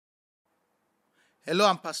Hello,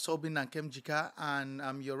 I'm Pastor Obin Nkemjika, and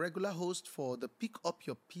I'm your regular host for the Pick Up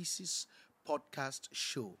Your Pieces podcast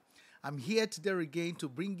show. I'm here today again to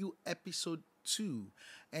bring you episode 2.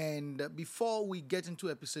 And before we get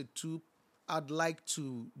into episode 2, I'd like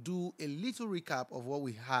to do a little recap of what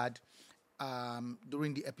we had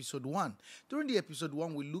during the episode 1. During the episode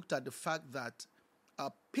 1, we looked at the fact that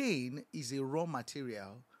pain is a raw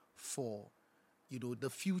material for, the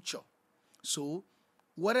future. So,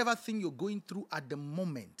 whatever thing you're going through at the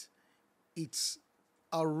moment, it's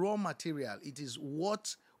a raw material. It is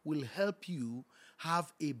what will help you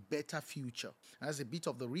have a better future. As a bit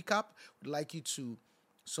of the recap, we'd like you to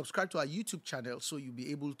subscribe to our YouTube channel so you'll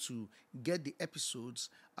be able to get the episodes,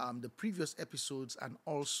 the previous episodes, and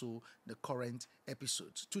also the current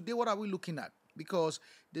episodes. Today, what are we looking at? Because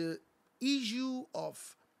the issue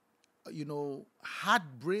of,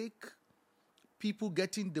 heartbreak, people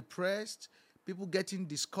getting depressed, people getting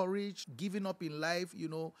discouraged, giving up in life,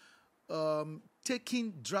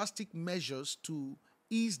 taking drastic measures to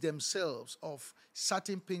ease themselves of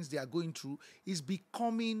certain pains they are going through is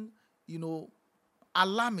becoming,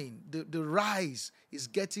 alarming. The rise is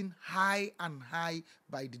getting high and high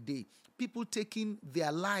by the day. People taking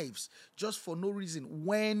their lives just for no reason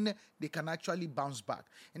when they can actually bounce back.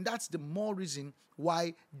 And that's the more reason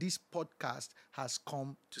why this podcast has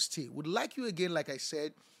come to stay. Would like you again, like I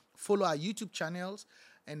said, follow our YouTube channels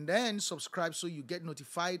and then subscribe so you get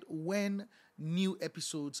notified when new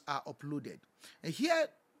episodes are uploaded. And here,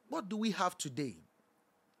 what do we have today?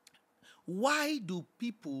 Why do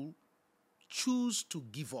people choose to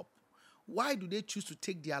give up? Why do they choose to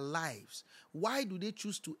take their lives? Why do they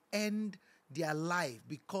choose to end their life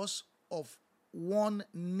because of one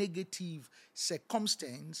negative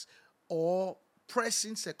circumstance or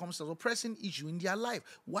pressing circumstance or pressing issue in their life?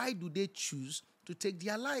 Why do they choose to take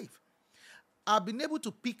their life? I've been able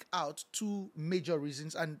to pick out two major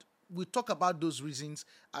reasons, and we'll talk about those reasons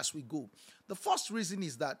as we go. The first reason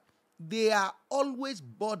is that they are always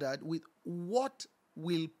bothered with what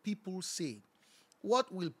will people say?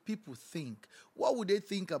 What will people think? What would they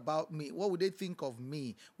think about me? What would they think of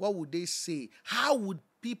me? What would they say? How would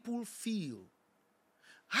people feel?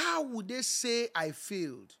 How would they say I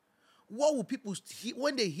failed? What would people,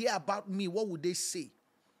 when they hear about me, what would they say?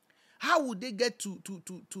 How would they get to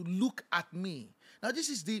look at me? Now, this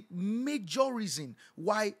is the major reason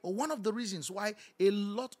why, or one of the reasons why a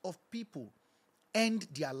lot of people end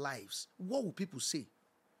their lives. What will people say?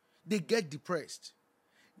 They get depressed.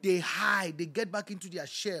 They hide. They get back into their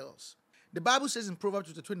shells. The Bible says in Proverbs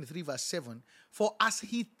chapter 23 verse 7, "For as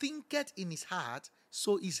he thinketh in his heart,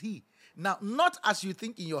 so is he." Now, not as you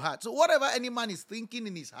think in your heart. So whatever any man is thinking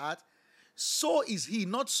in his heart, so is he,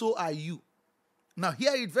 not so are you. Now,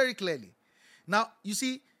 hear it very clearly. Now, you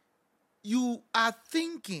see, you are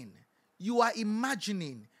thinking, you are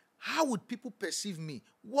imagining, how would people perceive me?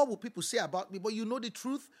 What would people say about me? But you know the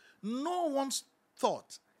truth? No one's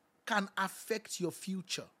thought can affect your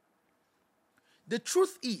future. The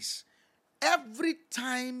truth is, every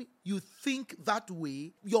time you think that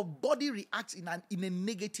way, your body reacts in a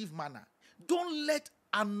negative manner. Don't let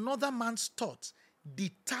another man's thoughts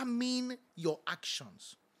determine your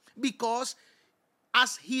actions. Because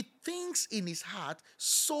as he thinks in his heart,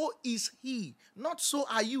 so is he. Not so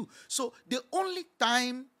are you. So the only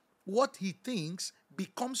time what he thinks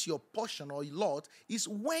becomes your portion or your lot is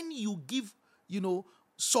when you give,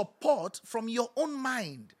 support from your own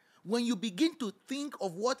mind. When you begin to think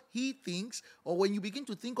of what he thinks, or when you begin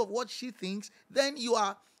to think of what she thinks, then you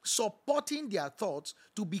are supporting their thoughts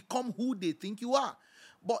to become who they think you are.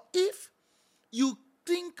 But if you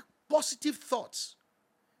think positive thoughts,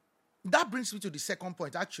 that brings me to the second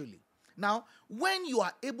point, actually. Now, when you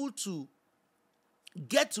are able to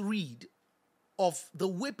get rid of the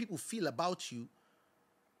way people feel about you,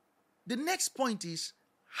 the next point is,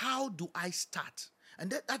 how do I start? And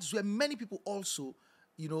that's where many people also,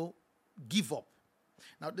 give up.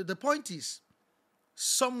 Now, the point is,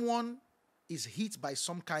 someone is hit by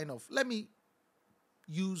some kind of, let me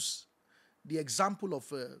use the example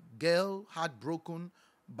of a girl heartbroken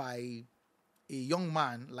by a young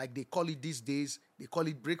man, like they call it these days, they call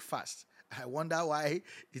it breakfast. I wonder why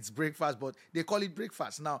it's breakfast, but they call it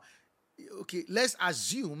breakfast. Now, okay, let's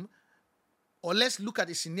assume, or let's look at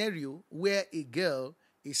a scenario where a girl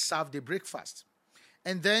is served a breakfast.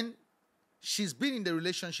 And then she's been in the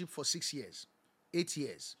relationship for 6 years, 8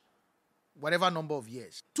 years, whatever number of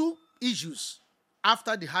years. Two issues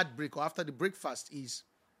after the heartbreak or after the breakfast is,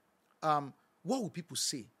 what will people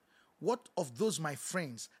say? What of those my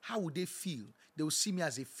friends? How would they feel? They will see me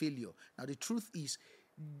as a failure. Now, the truth is,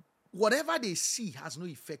 whatever they see has no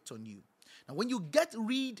effect on you. Now, when you get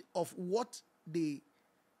rid of what they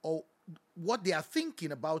or what they are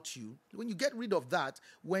thinking about you, when you get rid of that,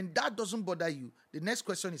 when that doesn't bother you, the next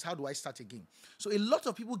question is, how do I start again? So a lot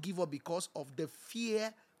of people give up because of the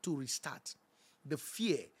fear to restart, the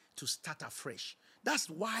fear to start afresh. That's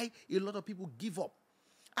why a lot of people give up.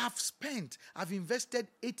 I've invested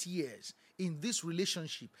 8 years in this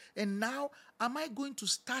relationship, and now am I going to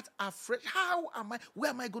start afresh? Where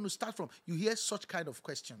am I going to start from? You hear such kind of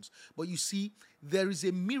questions. But you see, there is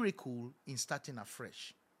a miracle in starting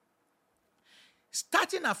afresh.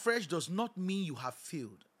 Starting afresh does not mean you have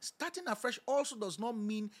failed. Starting afresh also does not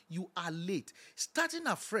mean you are late. Starting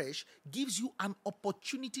afresh gives you an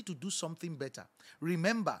opportunity to do something better.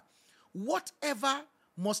 Remember, whatever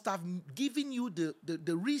must have given you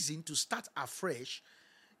the reason to start afresh,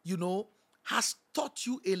 has taught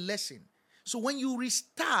you a lesson. So when you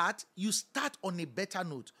restart, you start on a better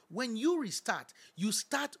note. When you restart, you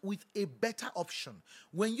start with a better option.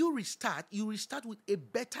 When you restart with a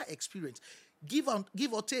better experience. Give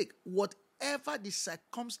or take, whatever the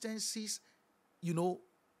circumstances,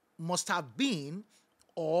 must have been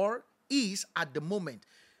or is at the moment.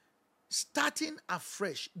 Starting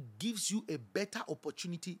afresh gives you a better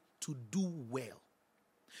opportunity to do well.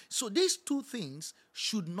 So these two things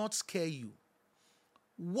should not scare you.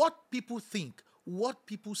 What people think, what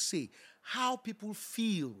people say, how people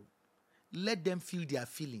feel, let them feel their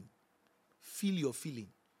feeling. Feel your feeling.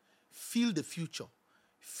 Feel the future.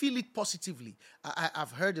 Feel it positively.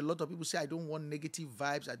 I've heard a lot of people say, I don't want negative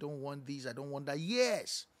vibes. I don't want this. I don't want that.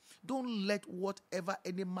 Yes. Don't let whatever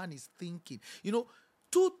any man is thinking.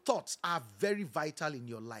 Two thoughts are very vital in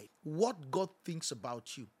your life. What God thinks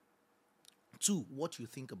about you. Two, what you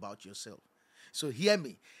think about yourself. So hear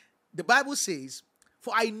me. The Bible says,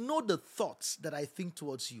 for I know the thoughts that I think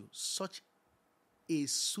towards you. Such a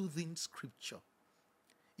soothing scripture.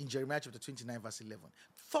 In Jeremiah chapter 29 verse 11.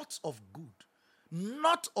 Thoughts of good.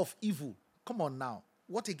 Not of evil. Come on now.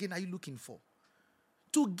 What again are you looking for?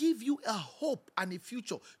 To give you a hope and a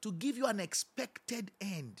future. To give you an expected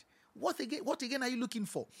end. What again are you looking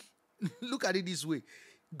for? Look at it this way.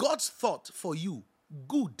 God's thought for you,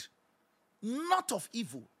 good, not of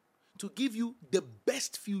evil, to give you the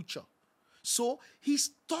best future. So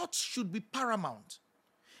his thoughts should be paramount.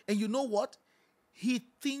 And you know what? He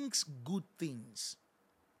thinks good things.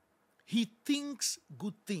 He thinks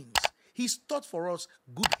good things. His thought for us,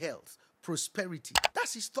 good health, prosperity.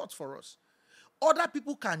 That's his thought for us. Other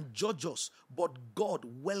people can judge us, but God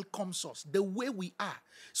welcomes us the way we are.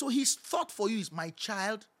 So his thought for you is, my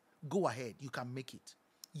child, go ahead. You can make it.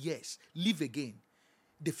 Yes, live again.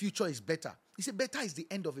 The future is better. He said, better is the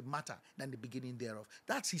end of a matter than the beginning thereof.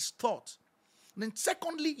 That's his thought. And then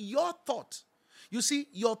secondly, your thought. You see,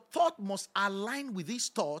 your thought must align with his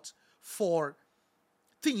thought for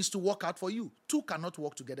things to work out for you. Two cannot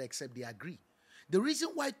work together except they agree. The reason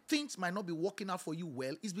why things might not be working out for you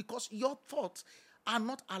well is because your thoughts are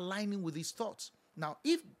not aligning with his thoughts. Now,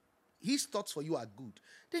 if his thoughts for you are good,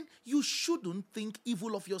 then you shouldn't think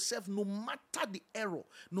evil of yourself, no matter the error,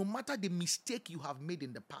 no matter the mistake you have made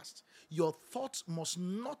in the past. Your thoughts must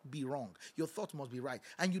not be wrong. Your thoughts must be right.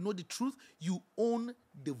 And you know the truth, you own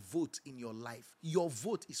the vote in your life. Your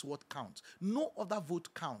vote is what counts. No other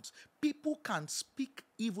vote counts. People can speak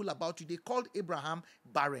evil about you. They called Abraham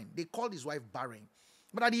barren. They called his wife barren.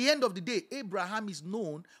 But at the end of the day, Abraham is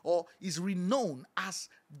known or is renowned as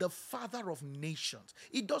the father of nations.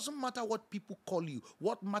 It doesn't matter what people call you.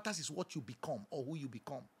 What matters is what you become or who you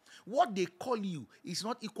become. What they call you is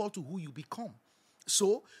not equal to who you become.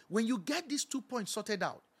 So when you get these 2 points sorted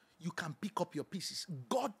out, you can pick up your pieces.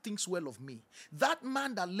 God thinks well of me. That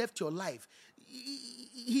man that left your life,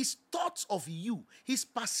 his thoughts of you, his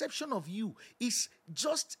perception of you is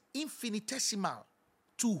just infinitesimal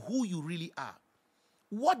to who you really are.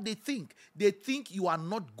 What they think you are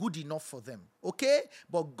not good enough for them. Okay?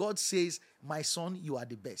 But God says, my son, you are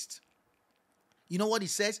the best. You know what he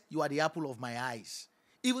says? You are the apple of my eyes.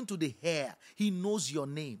 Even to the hair, he knows your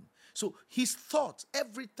name. So his thoughts,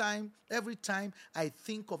 every time I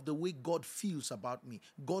think of the way God feels about me,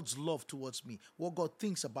 God's love towards me, what God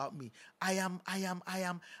thinks about me, I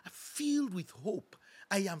am filled with hope.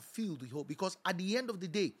 I am filled with hope because at the end of the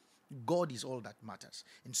day, God is all that matters.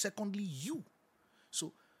 And secondly, you.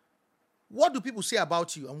 So what do people say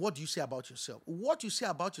about you and what do you say about yourself? What you say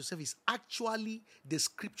about yourself is actually the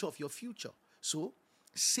scripture of your future. So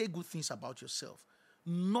say good things about yourself.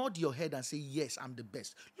 Nod your head and say, yes, I'm the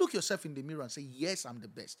best. Look yourself in the mirror and say, yes, I'm the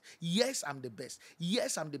best. Yes, I'm the best.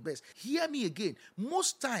 Yes, I'm the best. Hear me again.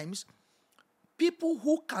 Most times, People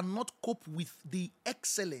who cannot cope with the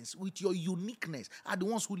excellence, with your uniqueness, are the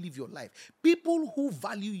ones who live your life. People who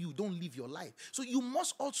value you don't live your life. So you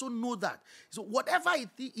must also know that. So whatever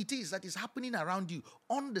it is that is happening around you,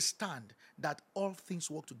 understand that all things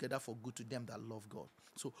work together for good to them that love God.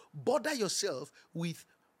 So bother yourself with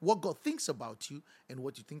what God thinks about you and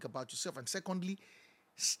what you think about yourself. And secondly,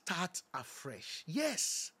 start afresh.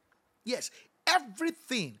 Yes.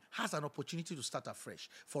 Everything has an opportunity to start afresh.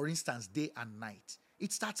 For instance, day and night.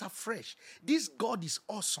 It starts afresh. This God is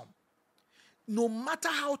awesome. No matter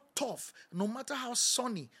how tough, no matter how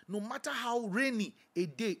sunny, no matter how rainy a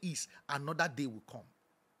day is, another day will come.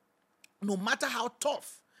 No matter how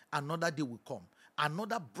tough, another day will come.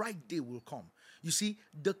 Another bright day will come. You see,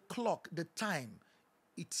 the clock, the time,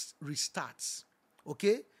 it restarts.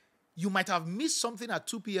 Okay? You might have missed something at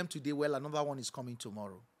 2 p.m. today. Well, another one is coming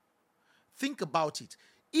tomorrow. Think about it.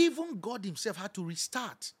 Even God himself had to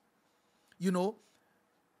restart.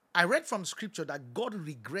 I read from scripture that God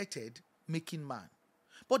regretted making man.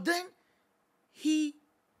 But then he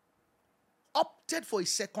opted for a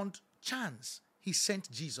second chance. He sent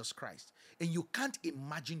Jesus Christ. And you can't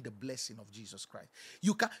imagine the blessing of Jesus Christ.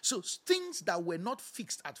 So things that were not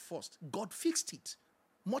fixed at first, God fixed it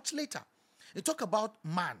much later. They talk about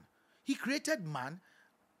man. He created man,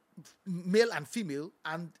 male and female,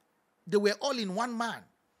 and they were all in one man.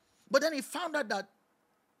 But then he found out that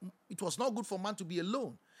it was not good for man to be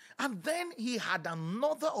alone. And then he had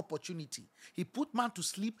another opportunity. He put man to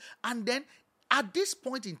sleep, and then at this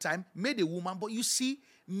point in time, made a woman, but you see,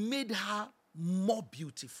 made her more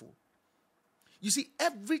beautiful. You see,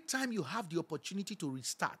 every time you have the opportunity to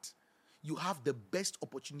restart, you have the best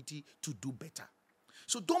opportunity to do better.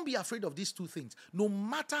 So don't be afraid of these two things. No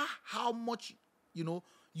matter how much,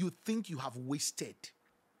 you think you have wasted,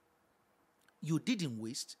 you didn't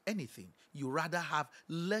waste anything. You rather have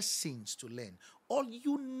lessons to learn. All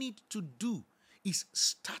you need to do is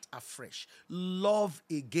start afresh. Love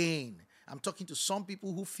again. I'm talking to some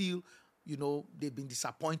people who feel, they've been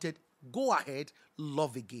disappointed. Go ahead,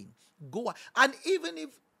 love again. And even if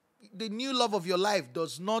the new love of your life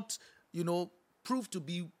does not, prove to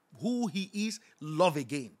be who he is, love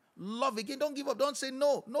again. Love again. Don't give up. Don't say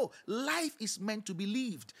no. No. Life is meant to be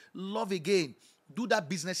lived. Love again. Do that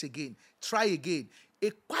business again. Try again.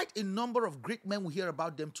 Quite a number of great men we hear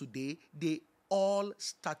about them today, they all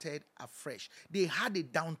started afresh. They had a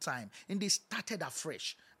downtime and they started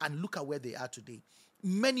afresh. And look at where they are today.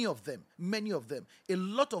 Many of them. A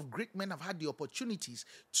lot of great men have had the opportunities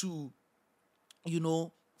to,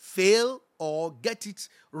 fail or get it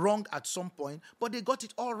wrong at some point, but they got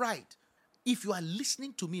it all right. If you are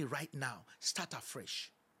listening to me right now, start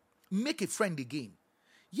afresh. Make a friend again.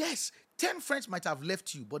 Yes, 10 friends might have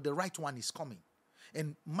left you, but the right one is coming.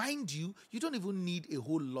 And mind you, you don't even need a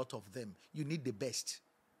whole lot of them. You need the best.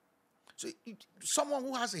 So someone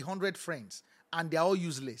who has 100 friends and they're all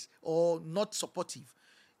useless or not supportive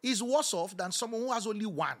is worse off than someone who has only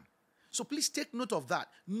one. So please take note of that.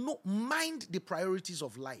 No, mind the priorities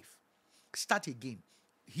of life. Start again.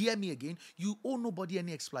 Hear me again. You owe nobody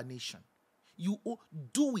any explanation.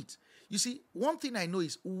 Do it. You see, one thing I know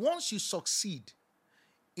is once you succeed,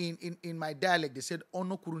 in my dialect, they said,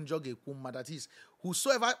 Ono kurunjoge kumma, that is,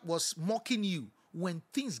 whosoever was mocking you, when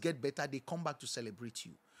things get better, they come back to celebrate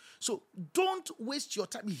you. So don't waste your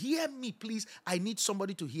time. Hear me, please. I need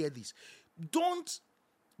somebody to hear this. Don't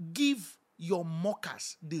give your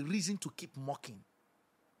mockers the reason to keep mocking.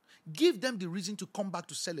 Give them the reason to come back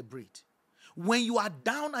to celebrate. When you are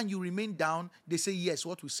down and you remain down, they say, yes,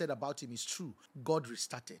 what we said about him is true. God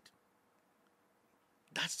restarted.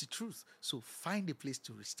 That's the truth. So find a place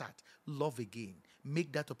to restart. Love again.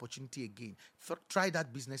 Make that opportunity again. Try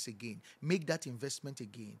that business again. Make that investment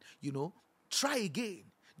again. Try again.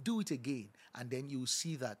 Do it again. And then you will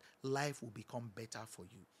see that life will become better for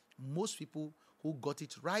you. Most people who got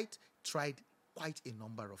it right tried quite a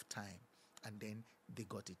number of times, and then they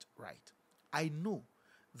got it right. I know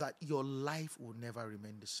that your life will never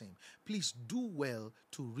remain the same. Please do well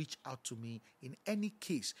to reach out to me. In any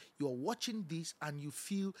case, you're watching this and you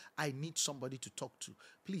feel I need somebody to talk to,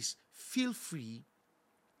 please feel free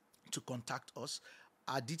to contact us.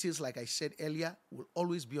 Our details, like I said earlier, will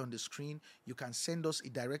always be on the screen. You can send us a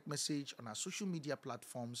direct message on our social media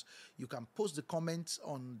platforms. You can post the comments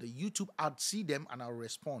on the YouTube. I'll see them and I'll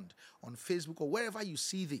respond. On Facebook or wherever you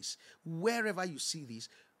see this,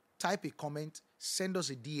 type a comment, send us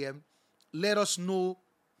a DM. Let us know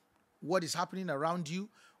what is happening around you,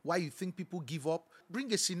 why you think people give up.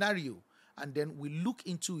 Bring a scenario, and then we look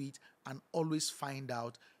into it and always find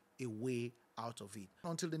out a way out of it.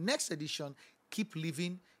 Until the next edition, keep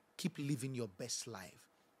living your best life.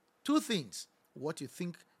 2 things. what you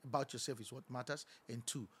think about yourself is what matters. And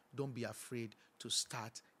 2, don't be afraid to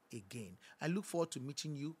start again. I look forward to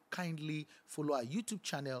meeting you. Kindly follow our YouTube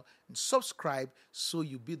channel and subscribe so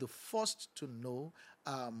you'll be the first to know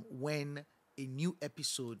when a new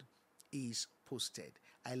episode is posted.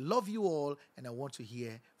 I love you all and I want to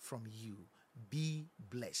hear from you. Be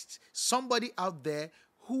blessed. Somebody out there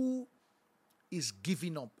who is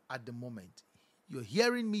giving up at the moment, you're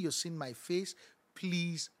hearing me, you're seeing my face,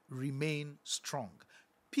 please remain strong.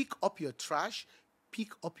 Pick up your trash,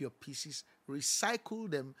 pick up your pieces, recycle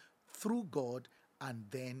them through God, and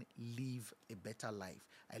then live a better life.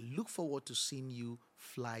 I look forward to seeing you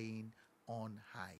flying on high.